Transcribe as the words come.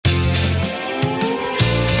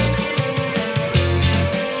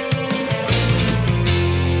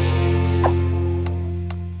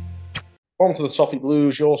On to the Toffee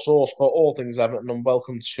Blues, your source for all things Everton, and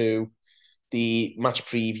welcome to the match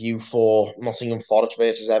preview for Nottingham Forest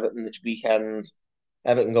versus Everton this weekend.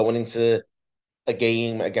 Everton going into a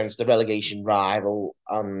game against the relegation rival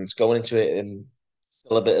and going into it in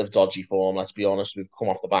still a bit of dodgy form, let's be honest. We've come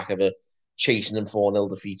off the back of a chasing and 4-0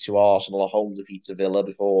 defeat to Arsenal, a home defeat to Villa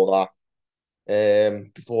before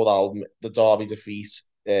that. Before that, the Derby defeat,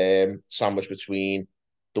 sandwiched between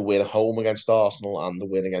the win at home against Arsenal and the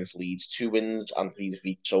win against Leeds. Two wins and three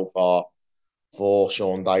defeats so far for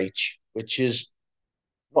Sean Dyche, which is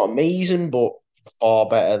not amazing, but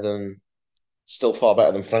still far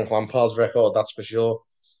better than Frank Lampard's record, that's for sure.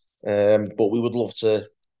 But we would love to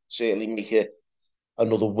certainly make it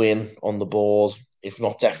another win on the board. If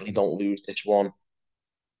not, definitely don't lose this one.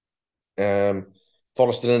 Um,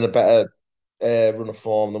 Forest are in a better run of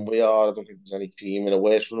form than we are. I don't think there's any team in a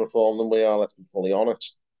worse run of form than we are, let's be fully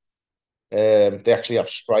honest. They actually have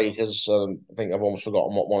strikers, and I think I've almost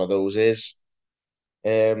forgotten what one of those is.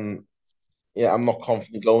 Um, yeah, I'm not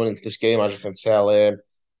confident going into this game, as you can tell.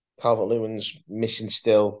 Calvert-Lewin's missing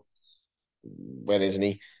still. Where isn't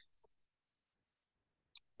he?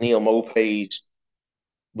 Neil Maupay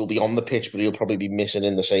will be on the pitch, but he'll probably be missing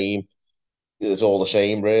in the same. It's all the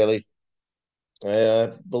same, really.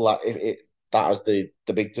 But that is the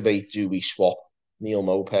big debate. Do we swap Neil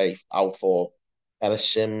Maupay out for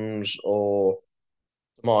Ellis Sims or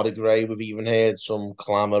Marty Gray? We've even heard some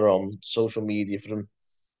clamour on social media from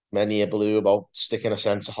many a blue about sticking a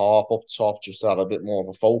centre half up top just to have a bit more of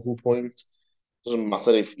a focal point. Doesn't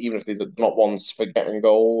matter if even if they're not ones for getting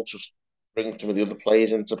goals, just bring some of the other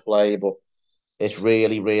players into play. But it's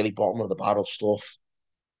really, really bottom of the barrel stuff.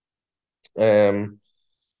 Um,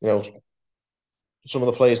 you know, some of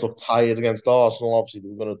the players look tired against Arsenal. Obviously,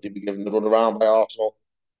 they're going to be given the run around by Arsenal,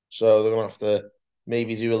 so they're going to have to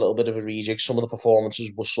maybe do a little bit of a rejig. Some of the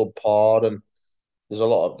performances were subpar, and there's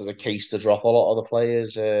a case to drop a lot of the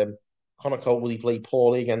players. Connor Cody played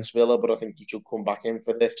poorly against Villa, but I think he should come back in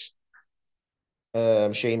for this.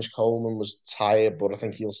 James Coleman was tired, but I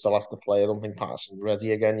think he'll still have to play. I don't think Patterson's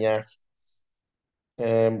ready again yet.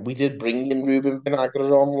 We did bring in Ruben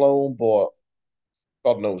Vinagre on loan, but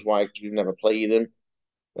God knows why, because we've never played him.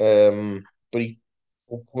 But he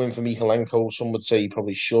coming for Mikalenko, some would say he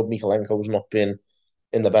probably should. Mikalenko's not been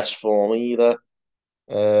in the best form either.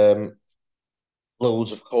 Um,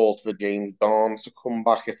 Loads have called for James Barnes to come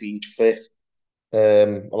back if he's fit. A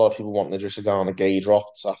lot of people want Idrissa Gana Gay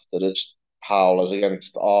dropped after his howlers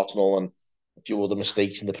against Arsenal and a few other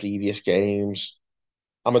mistakes in the previous games.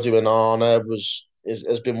 Amadou Onana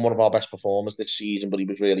has been one of our best performers this season, but he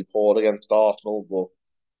was really poor against Arsenal.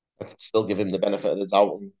 But I'd still give him the benefit of the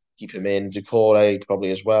doubt and keep him in. Decore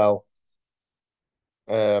probably as well.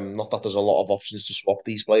 Not that there's a lot of options to swap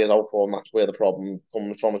these players out for, and that's where the problem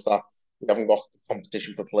comes from. Is that we haven't got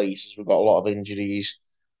competition for places. We've got a lot of injuries.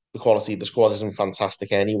 The quality of the squad isn't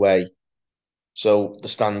fantastic anyway, so the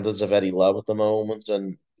standards are very low at the moment,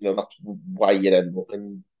 and that's why you end up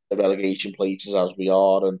in the relegation places as we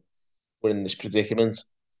are, and we're in this predicament.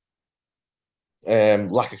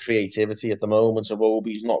 Lack of creativity at the moment. So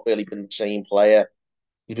Obi's not really been the same player.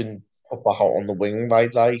 He's been put back out on the wing by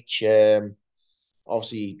Dyche.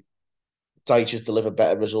 Obviously, Dyche has delivered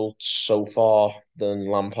better results so far than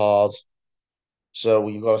Lampard. So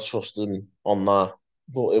you've got to trust him on that.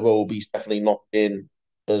 But Iwobi's definitely not been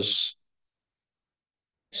as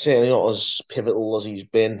certainly not as pivotal as he's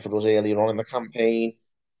been for us earlier on in the campaign.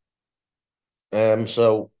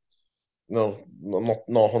 So I'm not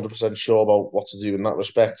 100% sure about what to do in that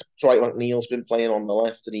respect. Dwight McNeil's been playing on the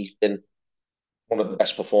left, and he's been one of the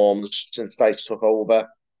best performers since Dyche took over.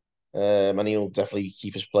 And he'll definitely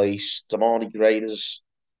keep his place. Damari Gray has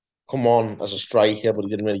come on as a striker, but he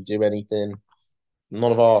didn't really do anything.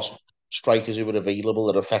 None of our strikers who were available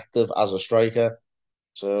are effective as a striker.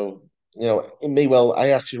 So, it may well, I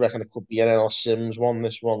actually reckon it could be an NL Sims one,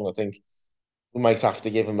 this one. I think we might have to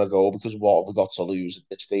give him a go because what have we got to lose at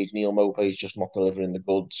this stage? Neil Maupay is just not delivering the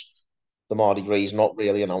goods. The Marty Gray's not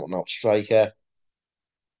really an out-and-out striker.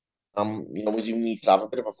 We do need to have a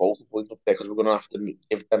bit of a focal point up there because we're going to have to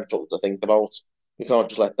give them something to think about. We can't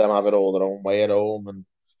just let them have it all their own way at home. And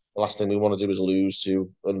the last thing we want to do is lose to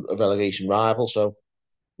a relegation rival. So,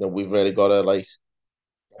 we've really got to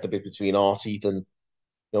get the bit between our teeth and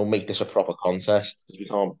make this a proper contest because we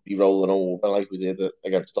can't be rolling over like we did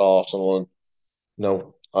against Arsenal. And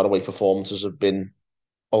our away performances have been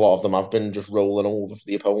a lot of them have been just rolling over for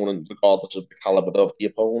the opponent, regardless of the caliber of the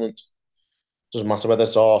opponent. Doesn't matter whether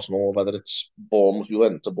it's Arsenal or whether it's Bournemouth. We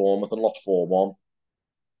went to Bournemouth and lost 4-1,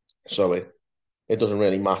 so it doesn't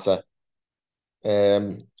really matter.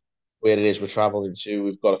 Um, where it is we're travelling to,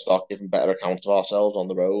 we've got to start giving better account of ourselves on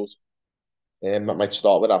the road. That might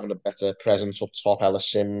start with having a better presence up top.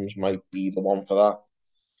 Ellis Sims might be the one for that.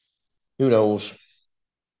 Who knows?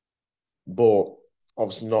 But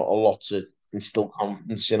obviously not a lot to instill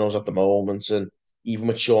confidence in us at the moment. And even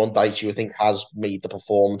with Sean Dyche, who I think has made the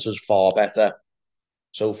performances far better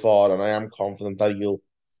so far. And I am confident that he'll,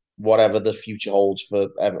 whatever the future holds for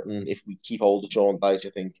Everton, if we keep hold of Sean Dyche,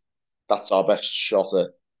 I think that's our best shot at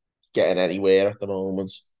getting anywhere at the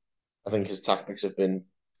moment. I think his tactics have been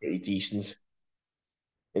pretty decent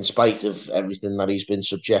in spite of everything that he's been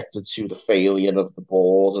subjected to, the failure of the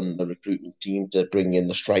board and the recruitment team to bring in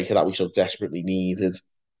the striker that we so desperately needed.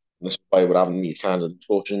 And that's why we're having the kind of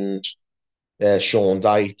discussions. Sean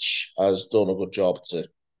Dyche has done a good job to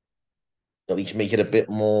at least make it a bit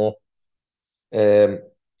more, um,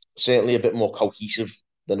 certainly a bit more cohesive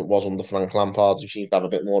than it was under Frank Lampard, who seems to have a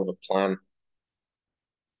bit more of a plan.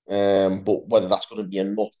 But whether that's going to be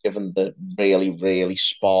enough given the really, really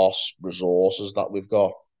sparse resources that we've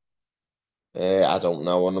got, I don't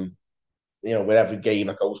know. And with every game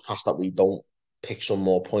that goes past that we don't pick some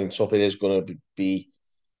more points up, it is going to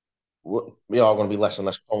we are going to be less and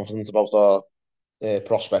less confident about our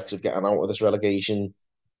prospects of getting out of this relegation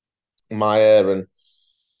mire. And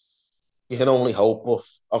you can only hope, but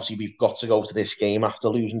obviously we've got to go to this game after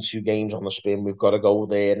losing two games on the spin. We've got to go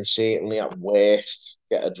there and certainly at worst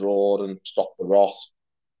get a draw and stop the rot.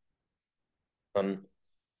 And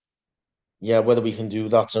yeah, whether we can do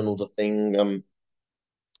that's another thing.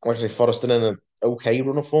 Like I say, Forest are in an okay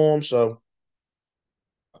run of form, so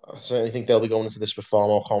I certainly think they'll be going into this with far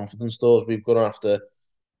more confidence. Those we've got to have to,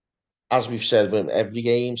 as we've said, with every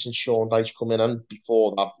game since Sean Dyche come in, and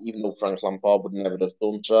before that, even though Frank Lampard would never have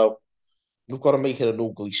done so, we've got to make it an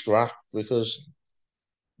ugly scrap because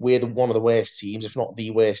we're one of the worst teams, if not the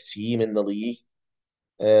worst team in the league.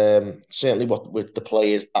 Certainly, what with the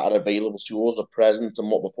players that are available to us at present and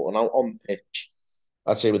what we're putting out on the pitch,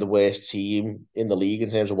 I'd say we're the worst team in the league in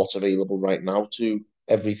terms of what's available right now to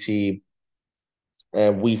every team.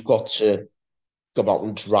 We've got to go out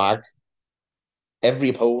and drag every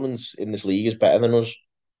opponent in this league is better than us.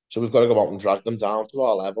 So we've got to go out and drag them down to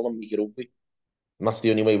our level and make it ugly. And that's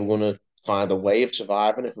the only way we're going to find a way of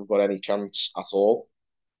surviving if we've got any chance at all.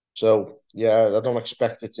 So yeah, I don't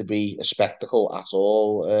expect it to be a spectacle at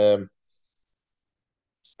all.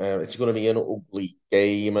 It's going to be an ugly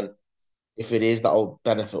game, and if it is, that'll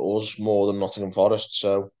benefit us more than Nottingham Forest.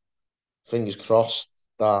 So fingers crossed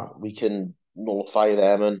that we can nullify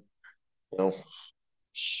them, and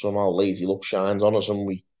somehow lazy luck shines on us, and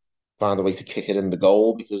we find a way to kick it in the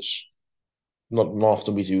goal because not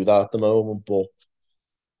often we do that at the moment, but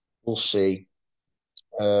we'll see.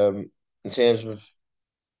 In terms of,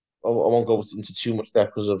 I won't go into too much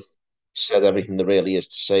depth because I've said everything there really is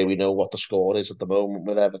to say. We know what the score is at the moment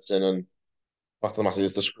with Everton, and fact of the matter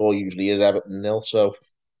is the score usually is Everton nil. So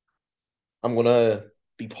I'm gonna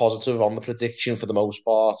be positive on the prediction for the most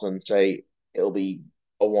part and say it'll be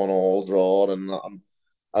a 1-1 draw. And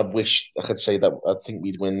I wish I could say that I think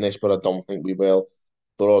we'd win this, but I don't think we will.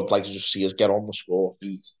 But I'd like to just see us get on the score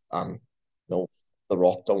sheet and the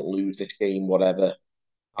rot, don't lose this game, whatever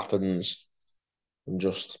happens, and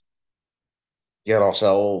just get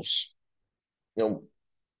ourselves, you know,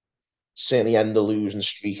 certainly end the losing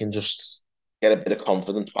streak and just get a bit of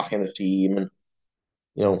confidence back in the team and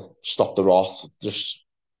stop the rot. Just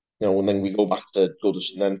and then we go back to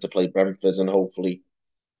Goodison then to play Brentford and hopefully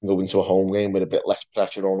go into a home game with a bit less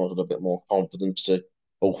pressure on us and a bit more confidence to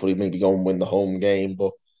hopefully maybe go and win the home game.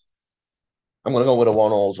 But I'm going to go with a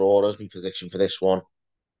 1-1 draw as my position for this one.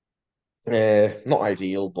 Not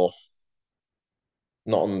ideal, but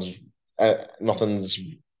nothing's nothing's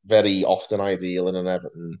very often ideal in an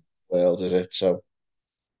Everton world, is it? So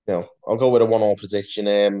I'll go with a 1-1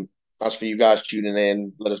 prediction. As for you guys tuning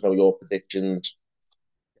in, let us know your predictions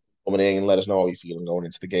coming in. Let us know how you're feeling going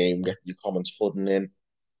into the game. Get your comments flooding in.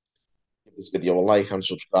 Give this video a like and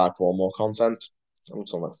subscribe for more content.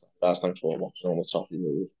 Until next time, guys, thanks for watching on the top of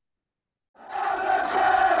your